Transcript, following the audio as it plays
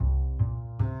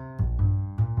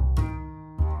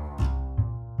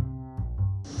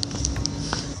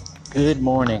Good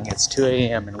morning, it's 2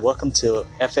 a.m. and welcome to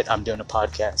F It, I'm Doing a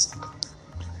Podcast.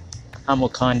 I'm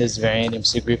Wakanda's variant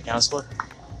MC Grief Counselor,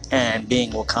 and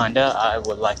being Wakanda, I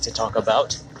would like to talk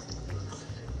about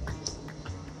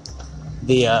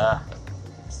the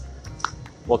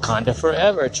Wakanda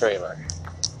Forever trailer.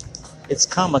 It's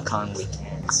Comic-Con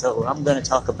weekend, so I'm going to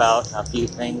talk about a few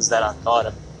things that I thought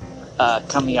of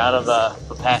coming out of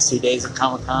the past 2 days of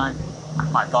Comic-Con,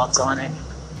 my thoughts on it,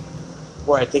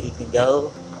 where I think it can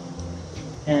go.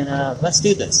 And let's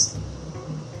do this.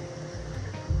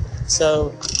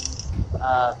 So,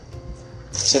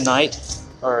 tonight,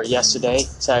 or yesterday,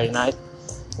 Saturday night,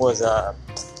 was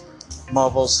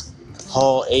Marvel's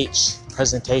Hall H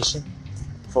presentation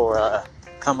for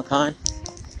Comic-Con.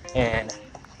 And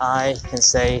I can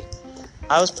say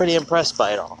I was pretty impressed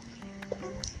by it all.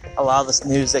 A lot of the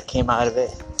news that came out of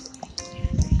it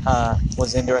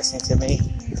was interesting to me.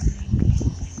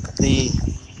 The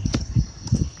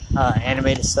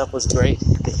animated stuff was great.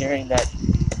 The hearing that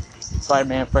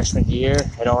Spider-Man freshman year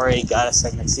had already got a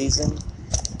second season,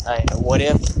 What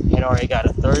If had already got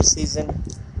a third season,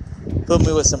 put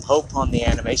me with some hope on the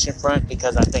animation front,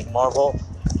 because I think Marvel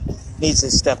needs to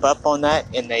step up on that,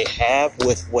 and they have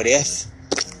with What If.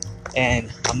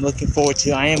 And I'm looking forward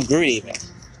to I Am Groot even.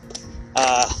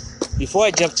 Before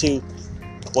I jump to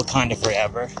Wakanda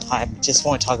Forever, I just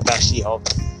want to talk about She-Hulk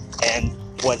and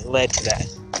what led to that.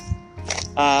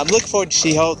 I'm looking forward to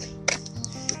She-Hulk.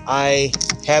 I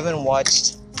haven't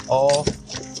watched all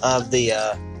of the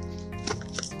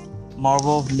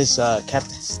Marvel Ms.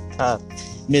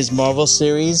 Marvel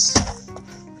series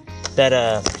that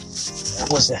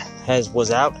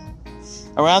was out.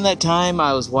 Around that time,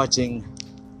 I was watching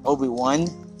Obi-Wan,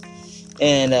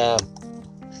 and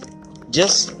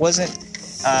just wasn't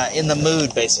in the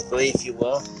mood, basically, if you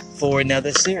will, for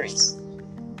another series.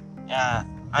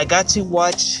 I got to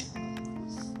watch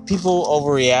people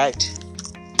overreact,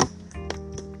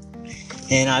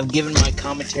 and I've given my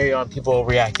commentary on people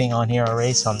overreacting on here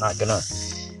already, so I'm not gonna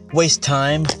waste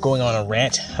time going on a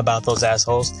rant about those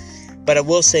assholes. But I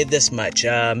will say this much: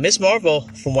 Miss Marvel,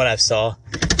 from what I've saw,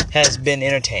 has been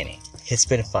entertaining. It's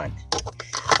been fun.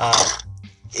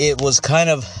 It was kind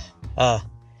of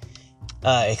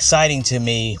exciting to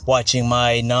me watching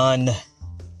my non-Marvel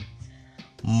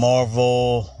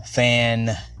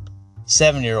fan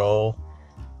 7-year-old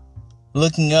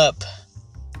looking up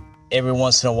every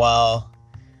once in a while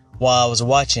I was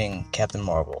watching Captain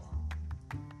Marvel.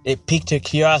 It piqued her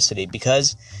curiosity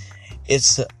because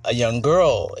it's a young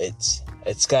girl.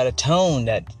 It's got a tone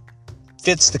that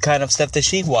fits the kind of stuff that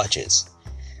she watches.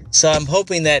 So I'm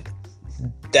hoping that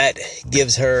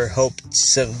gives her hope,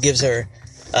 gives her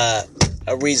a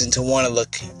reason to want to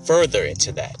look further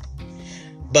into that.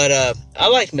 But I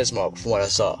like Ms. Marvel from what I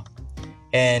saw,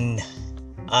 and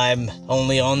I'm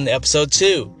only on episode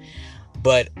 2,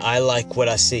 but I like what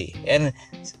I see. And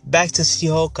back to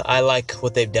She-Hulk, I like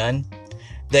what they've done.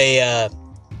 They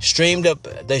streamed up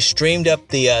the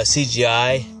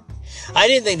CGI. I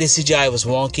didn't think the CGI was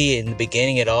wonky in the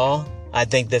beginning at all. I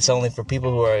think that's only for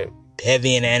people who are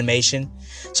heavy in animation.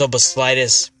 So the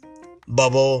slightest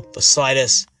bubble, the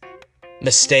slightest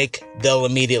mistake, they'll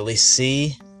immediately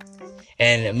see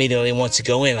and immediately want to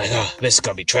go in like, oh, this is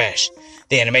gonna be trash.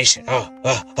 The animation,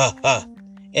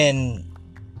 and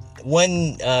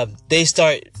when they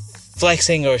start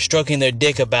flexing or stroking their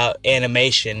dick about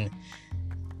animation,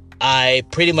 I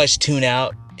pretty much tune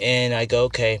out and I go,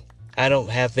 okay, I don't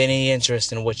have any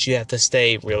interest in what you have to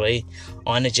say really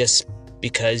on it, just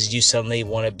because you suddenly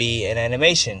want to be an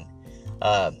animation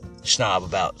snob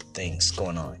about things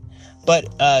going on. But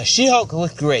She-Hulk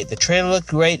looked great. The trailer looked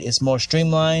great. It's more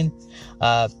streamlined.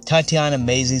 Tatiana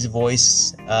Maslany's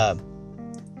voice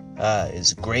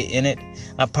is great in it.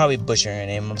 I'm probably butchering her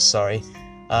name. I'm sorry.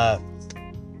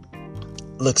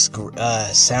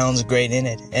 Sounds great in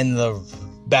it, and the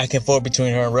back and forth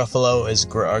between her and Ruffalo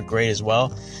are great as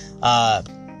well.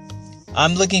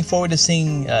 I'm looking forward to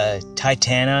seeing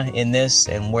Titana in this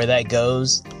and where that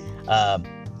goes.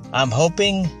 I'm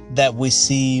hoping that we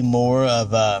see more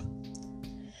of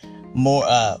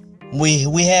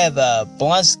we have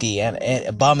Blonsky and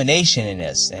Abomination in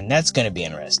this, and that's going to be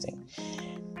interesting.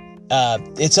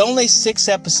 It's only 6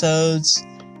 episodes,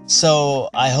 so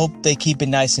I hope they keep it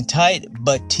nice and tight,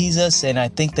 but tease us, and I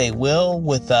think they will,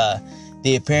 with the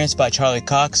appearance by Charlie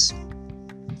Cox,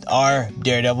 our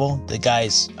Daredevil. The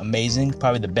guy's amazing,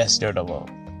 probably the best Daredevil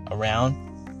around,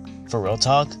 for real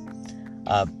talk.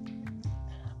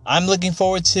 I'm looking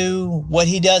forward to what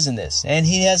he does in this, and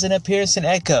he has an appearance in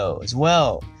Echo as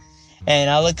well, and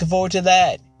I'm looking forward to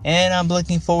that. And I'm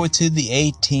looking forward to the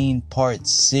 18-part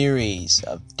series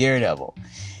of Daredevil.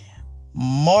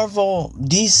 Marvel,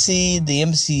 DC, the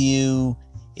MCU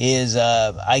is,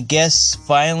 I guess,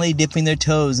 finally dipping their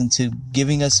toes into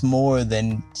giving us more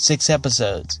than 6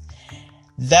 episodes.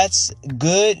 That's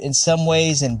good in some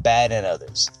ways and bad in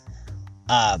others.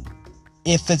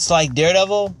 If it's like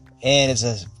Daredevil and it's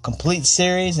a complete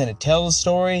series and it tells a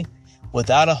story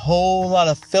without a whole lot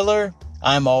of filler,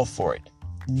 I'm all for it.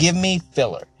 Give me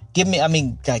filler. Give me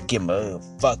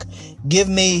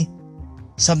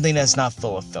something that's not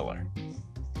full of filler.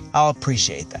 I'll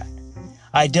appreciate that.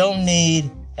 I don't need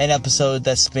an episode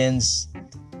that spends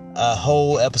a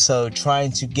whole episode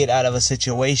trying to get out of a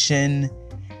situation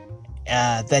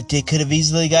that they could have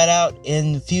easily got out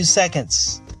in a few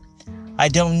seconds. I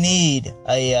don't need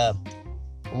a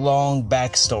long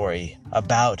backstory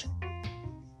about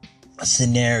a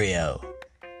scenario.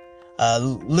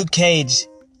 Luke Cage,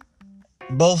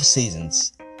 both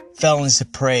seasons, fell into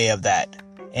prey of that.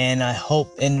 And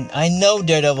I know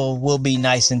Daredevil will be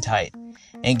nice and tight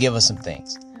and give us some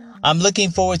things. I'm looking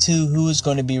forward to who is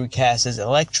going to be recast as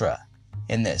Elektra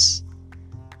in this.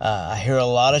 I hear a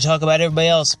lot of talk about everybody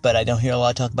else, but I don't hear a lot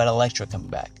of talk about Elektra coming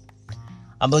back.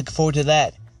 I'm looking forward to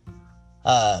that.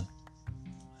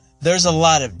 There's a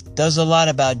lot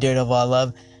about Daredevil I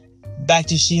love. Back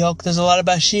to She-Hulk, there's a lot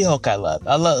about She-Hulk I love.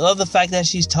 I love the fact that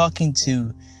she's talking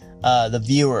to the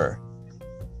viewer,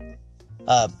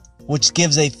 which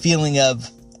gives a feeling of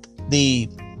the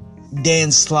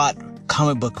Dan Slott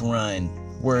comic book run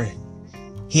where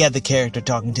he had the character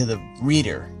talking to the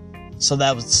reader. So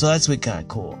that's kind of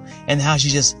cool, and how she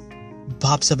just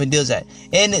pops up and does that.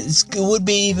 And it would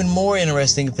be even more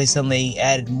interesting if they suddenly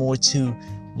added more to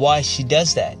why she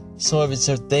does that. So if it's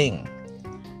her thing,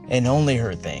 and only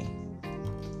her thing,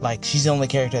 like she's the only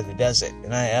character that does it,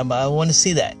 and I want to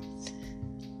see that.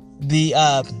 The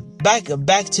back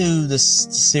to the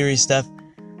series stuff.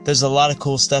 There's a lot of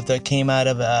cool stuff that came out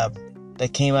of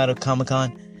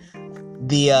Comic-Con.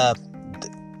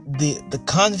 The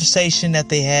conversation that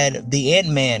they had, the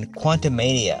Ant-Man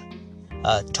Quantumania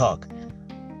talk.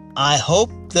 I hope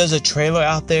there's a trailer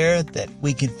out there that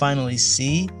we can finally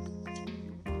see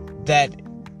that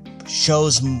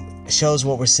shows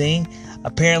what we're seeing.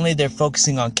 Apparently, they're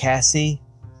focusing on Cassie,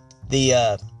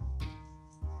 the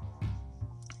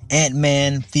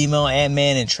Ant-Man, female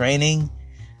Ant-Man in training.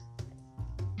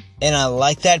 And I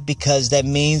like that because that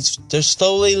means they're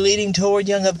slowly leading toward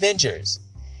Young Avengers.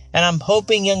 And I'm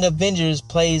hoping Young Avengers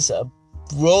plays a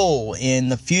role in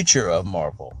the future of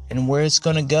Marvel and where it's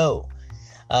going to go.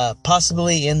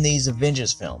 Possibly in these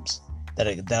Avengers films that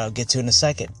I'll get to in a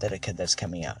second that's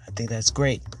coming out. I think that's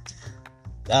great.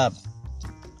 But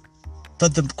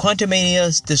the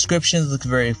Quantumania descriptions look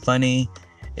very funny.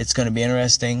 It's going to be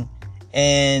interesting.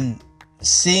 And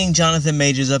seeing Jonathan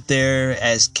Majors up there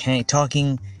as Kang,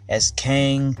 talking as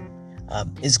Kang,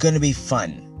 is going to be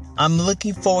fun. I'm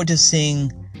looking forward to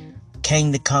seeing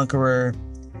Kang the Conqueror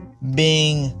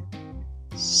being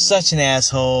such an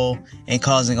asshole and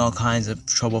causing all kinds of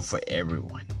trouble for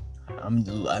everyone.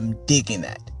 I'm digging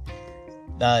that.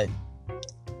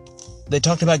 They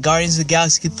talked about Guardians of the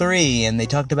Galaxy 3, and they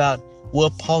talked about Will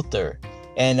Poulter,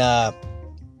 and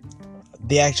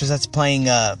the actress that's playing,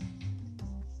 I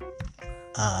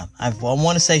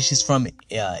want to say she's from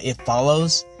It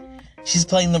Follows. She's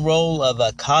playing the role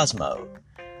of Cosmo,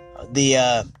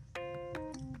 the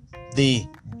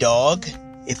dog,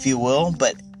 if you will.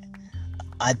 But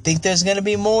I think there's going to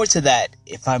be more to that.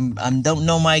 If I don't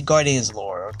know my Guardians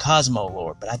lore or Cosmo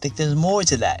lore, but I think there's more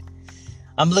to that.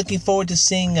 I'm looking forward to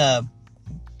seeing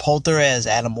Poulter as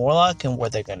Adam Warlock and where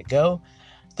they're going to go.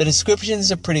 The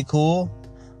descriptions are pretty cool.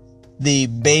 The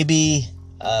baby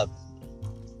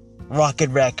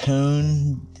Rocket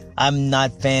Raccoon. I'm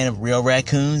not a fan of real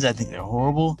raccoons. I think they're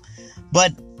horrible.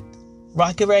 But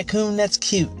Rocket Raccoon, that's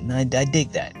cute. And I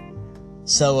dig that.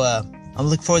 So I'm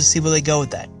looking forward to see where they go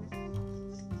with that.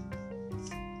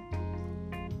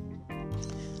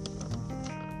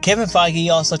 Kevin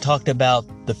Feige also talked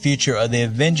about the future of the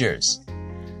Avengers.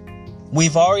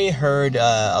 We've already heard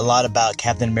a lot about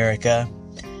Captain America.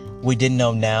 We didn't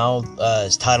know now.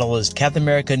 His title is Captain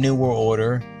America New World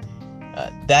Order.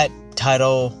 That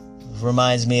title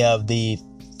reminds me of the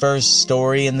first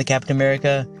story in the Captain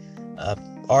America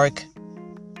arc.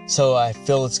 So I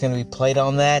feel it's going to be played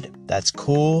on that. That's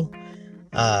cool.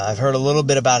 I've heard a little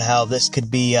bit about how this could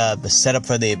be the setup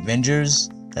for the Avengers.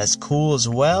 That's cool as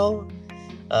well.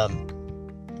 Other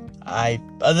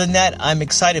than that, I'm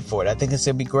excited for it. I think it's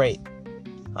going to be great.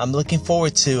 I'm looking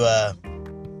forward to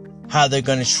how they're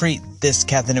going to treat this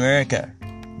Captain America,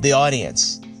 the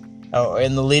audience,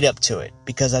 in the lead up to it.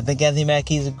 Because I think Anthony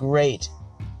Mackie is a great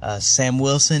Sam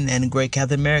Wilson and a great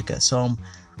Captain America. So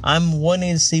I'm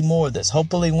wanting to see more of this.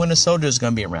 Hopefully Winter Soldier is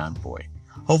going to be around for it.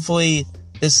 Hopefully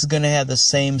this is going to have the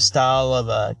same style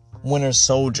of Winter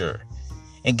Soldier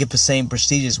and get the same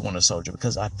prestige as Winter Soldier,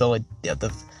 because I feel like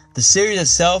the series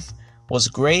itself was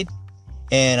great,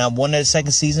 and I wanted a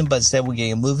second season, but instead we're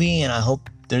getting a movie, and I hope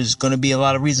there's going to be a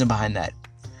lot of reason behind that.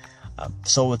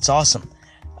 So it's awesome.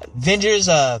 Avengers,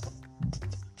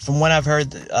 from what I've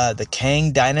heard, the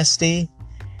Kang Dynasty,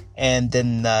 and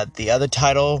then the other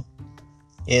title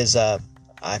is I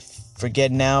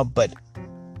forget now, but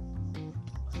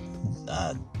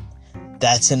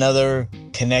that's another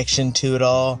connection to it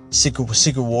all. Secret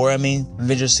War,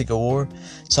 Avengers Secret War.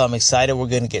 So I'm excited. We're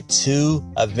going to get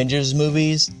 2 Avengers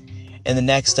movies in the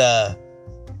next 5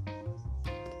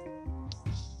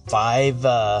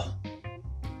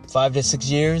 to 6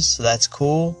 years. So that's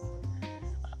cool.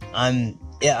 I'm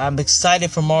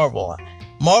excited for Marvel.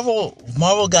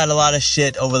 Marvel got a lot of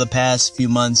shit over the past few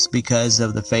months because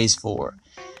of the Phase 4.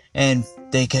 And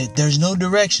there's no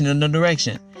direction.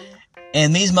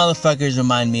 And these motherfuckers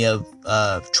remind me of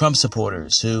Trump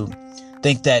supporters who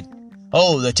think that,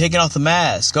 oh, they're taking off the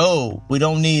mask. Oh, we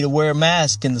don't need to wear a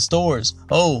mask in the stores.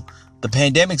 Oh, the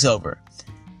pandemic's over.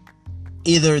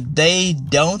 Either they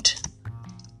don't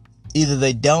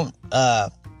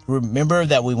remember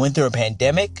that we went through a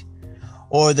pandemic,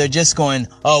 or they're just going,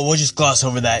 oh, we'll just gloss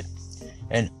over that.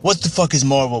 And what the fuck is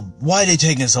Marvel? Why are they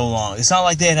taking so long? It's not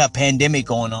like they had a pandemic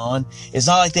going on. It's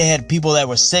not like they had people that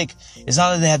were sick. It's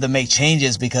not like they had to make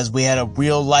changes because we had a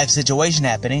real life situation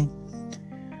happening.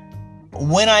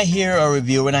 When I hear a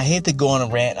reviewer, and I hate to go on a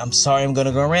rant, I'm sorry I'm going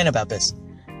to go on a rant about this,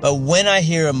 but when I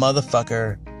hear a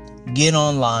motherfucker get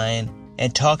online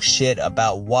and talk shit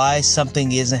about why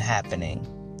something isn't happening,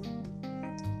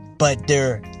 but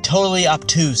they're totally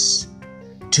obtuse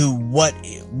to what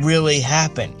really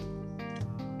happened.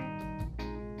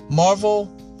 Marvel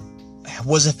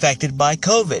was affected by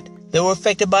COVID. They were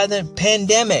affected by the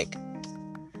pandemic.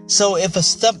 So if a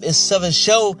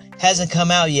show hasn't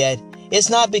come out yet, it's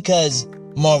not because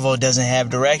Marvel doesn't have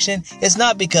direction. It's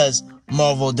not because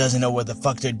Marvel doesn't know what the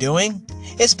fuck they're doing.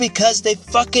 It's because a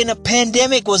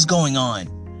pandemic was going on.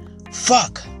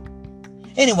 Fuck.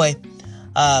 Anyway,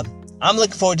 I'm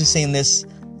looking forward to seeing this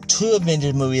 2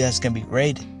 Avengers movie. That's gonna be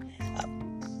great.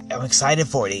 I'm excited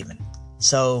for it even.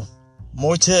 So,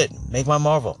 more to it. Make my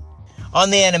Marvel. On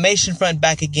the animation front,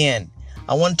 back again.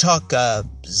 I want to talk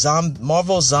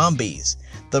Marvel Zombies.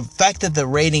 The fact that the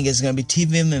rating is going to be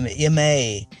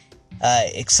TVMA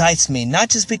excites me. Not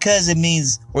just because it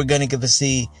means we're going to get to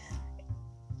see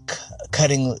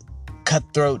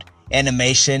cutthroat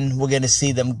animation. We're going to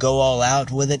see them go all out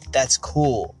with it. That's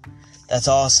cool. That's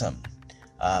awesome.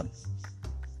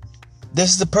 This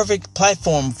is the perfect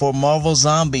platform for Marvel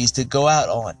Zombies to go out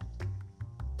on.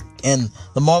 And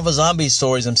the Marvel Zombie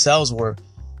stories themselves were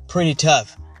pretty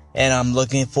tough. And I'm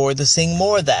looking forward to seeing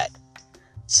more of that.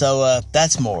 So,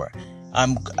 that's more.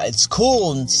 It's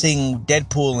cool seeing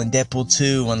Deadpool and Deadpool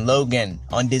 2 and Logan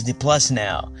on Disney Plus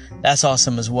now. That's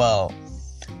awesome as well.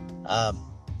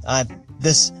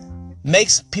 This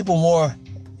makes people more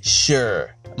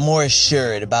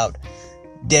assured about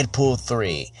Deadpool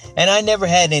 3. And I never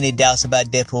had any doubts about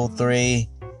Deadpool 3.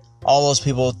 All those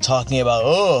people talking about,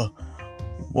 oh,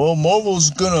 well, Marvel's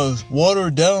gonna water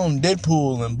down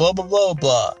Deadpool and blah, blah, blah,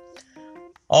 blah.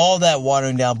 All that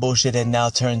watering down bullshit had now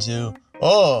turned to,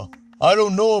 oh, I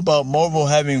don't know about Marvel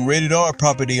having rated R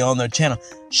property on their channel.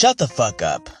 Shut the fuck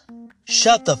up.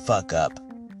 Shut the fuck up.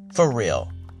 For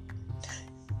real.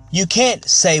 You can't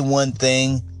say one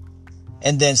thing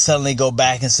and then suddenly go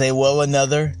back and say, well,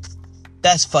 another.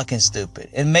 That's fucking stupid.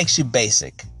 It makes you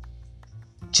basic.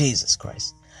 Jesus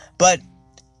Christ. But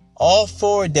all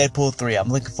for Deadpool 3. I'm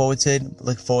looking forward to it.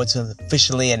 Looking forward to it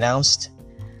officially announced.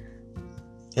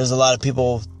 There's a lot of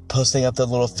people posting up the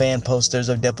little fan posters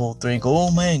of Deadpool 3 and go,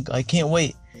 oh man, I can't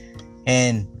wait.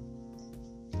 And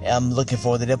I'm looking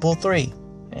forward to Deadpool 3.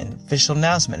 An official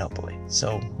announcement, hopefully.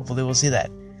 So, hopefully we'll see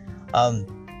that.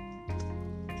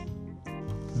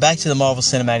 Back to the Marvel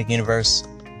Cinematic Universe.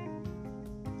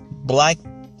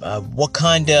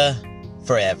 Wakanda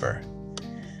Forever.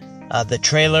 The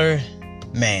trailer,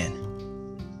 man.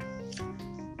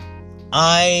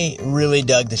 I really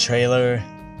dug the trailer.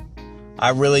 I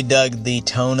really dug the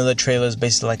tone of the trailer. It's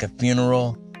basically like a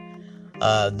funeral.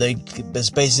 It's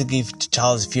basically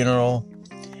T'Challa's funeral.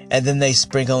 And then they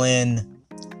sprinkle in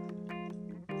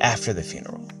after the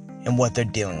funeral and what they're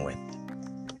dealing with.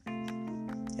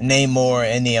 Namor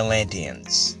and the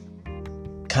Atlanteans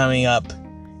coming up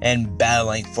and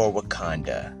battling for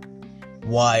Wakanda.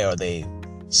 Why are they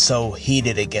so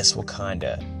heated against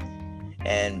Wakanda?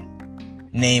 And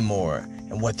Namor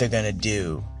and what they're gonna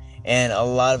do. and a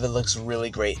lot of it looks really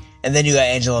great. And then you got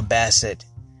Angela Bassett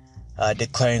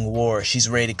declaring war. She's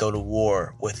ready to go to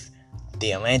war with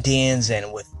the Atlanteans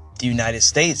and with the United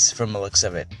States, from the looks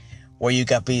of it, where you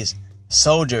got these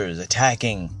soldiers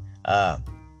attacking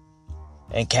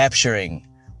and capturing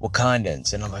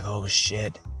Wakandans. And I'm like, oh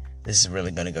shit, this is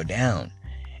really gonna go down.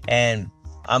 And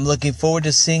I'm looking forward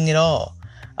to seeing it all.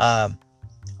 I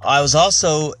was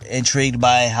also intrigued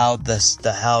by how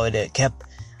it kept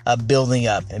building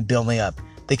up and building up.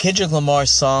 The Kendrick Lamar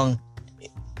song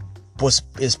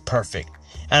is perfect,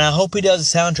 and I hope he does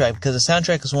a soundtrack, because the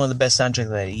soundtrack is one of the best soundtracks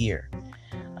of that year.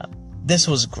 This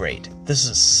was great. This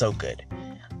is so good.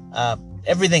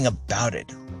 Everything about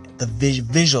it,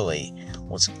 visually,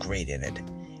 was great in it.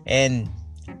 And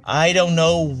I don't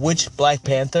know which Black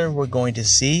Panther we're going to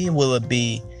see. Will it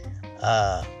be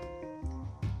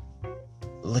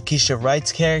Letitia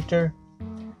Wright's character?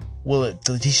 Or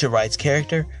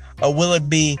will it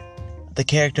be the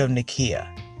character of Nakia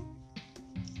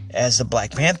as the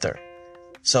Black Panther?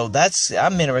 So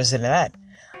I'm interested in that.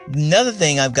 Another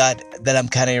thing I've got that I'm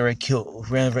kind of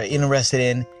interested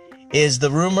in is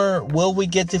the rumor, will we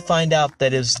get to find out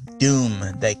that it was Doom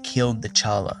that killed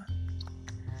T'Challa?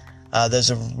 There's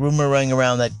a rumor running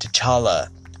around that T'Challa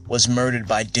was murdered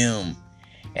by Doom,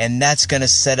 and that's going to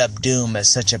set up Doom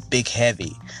as such a big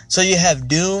heavy. So you have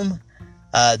Doom,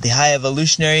 the High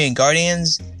Evolutionary and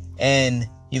Guardians, and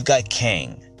you've got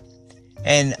Kang.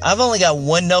 And I've only got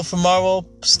one note from Marvel: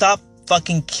 stop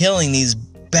fucking killing these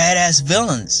badass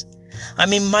villains. I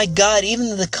mean, my God, even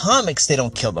in the comics, they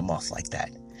don't kill them off like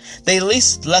that. They at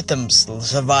least let them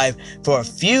survive for a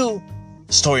few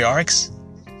story arcs.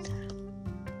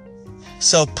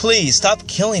 So please, stop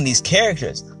killing these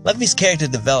characters. Let these characters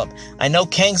develop. I know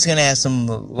Kang's gonna have some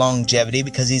longevity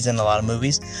because he's in a lot of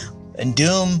movies. And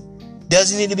Doom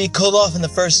doesn't need to be killed off in the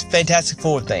first Fantastic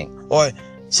Four thing. Or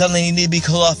suddenly he need to be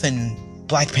killed off in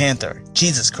Black Panther.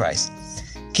 Jesus Christ.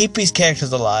 Keep these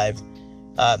characters alive.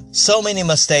 So many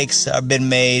mistakes have been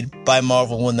made by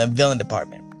Marvel in the villain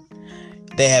department.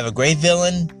 They have a great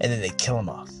villain, and then they kill him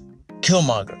off.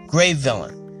 Killmonger, great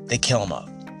villain, they kill him off.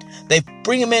 They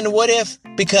bring him in What If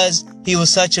because he was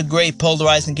such a great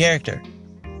polarizing character.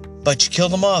 But you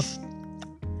killed him off.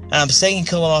 And I'm saying you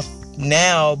kill him off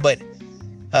now, but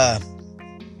I'm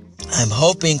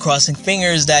hoping, crossing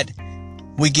fingers, that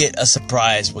we get a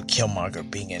surprise with Killmonger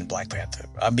being in Black Panther.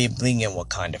 Being in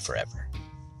Wakanda forever.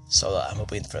 So I'm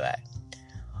hoping for that.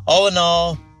 All in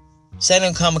all, San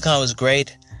Diego Comic-Con was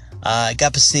great. I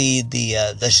got to see the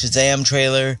Shazam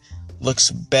trailer.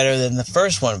 Looks better than the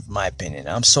first one, in my opinion.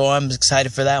 I'm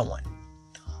excited for that one.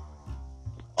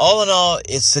 All in all,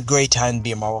 it's a great time to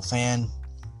be a Marvel fan.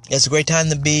 It's a great time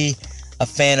to be a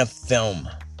fan of film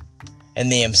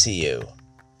and the MCU.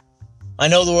 I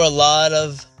know there were a lot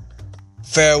of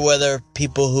fair weather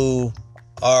people who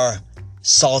are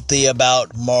salty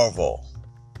about Marvel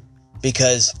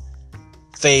because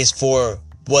Phase 4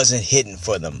 wasn't hitting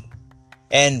for them.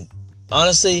 And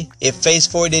honestly, if Phase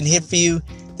 4 didn't hit for you,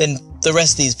 then the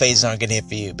rest of these phases aren't going to hit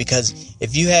for you. Because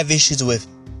if you have issues with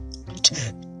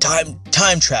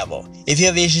time travel, if you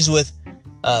have issues with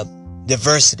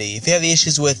diversity, if you have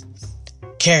issues with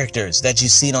characters that you've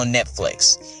seen on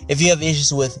Netflix, if you have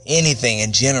issues with anything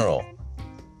in general,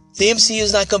 the MCU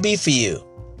is not going to be for you.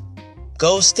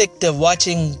 Go stick to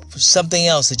watching something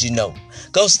else that you know.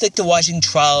 Go stick to watching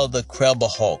Trial of the Incredible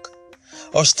Hulk.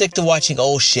 Or stick to watching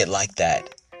old shit like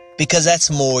that. Because that's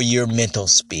more your mental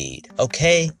speed.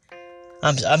 Okay?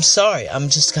 I'm sorry. I'm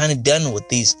just kind of done with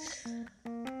these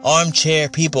armchair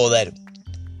people that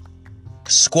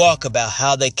squawk about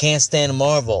how they can't stand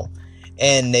Marvel.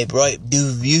 And they do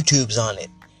YouTubes on it.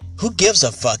 Who gives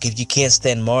a fuck if you can't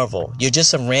stand Marvel? You're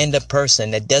just a random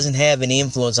person that doesn't have any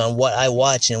influence on what I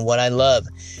watch and what I love.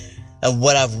 And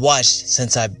what I've watched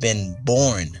since I've been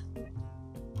born.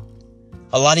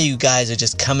 A lot of you guys are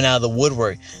just coming out of the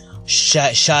woodwork,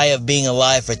 shy of being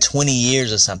alive for 20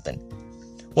 years or something.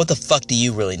 What the fuck do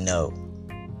you really know?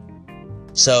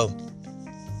 So,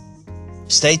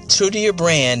 stay true to your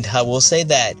brand, I will say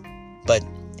that, but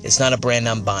it's not a brand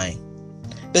I'm buying.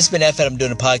 This has been F. I'm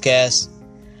doing a podcast.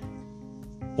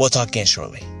 We'll talk again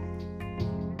shortly.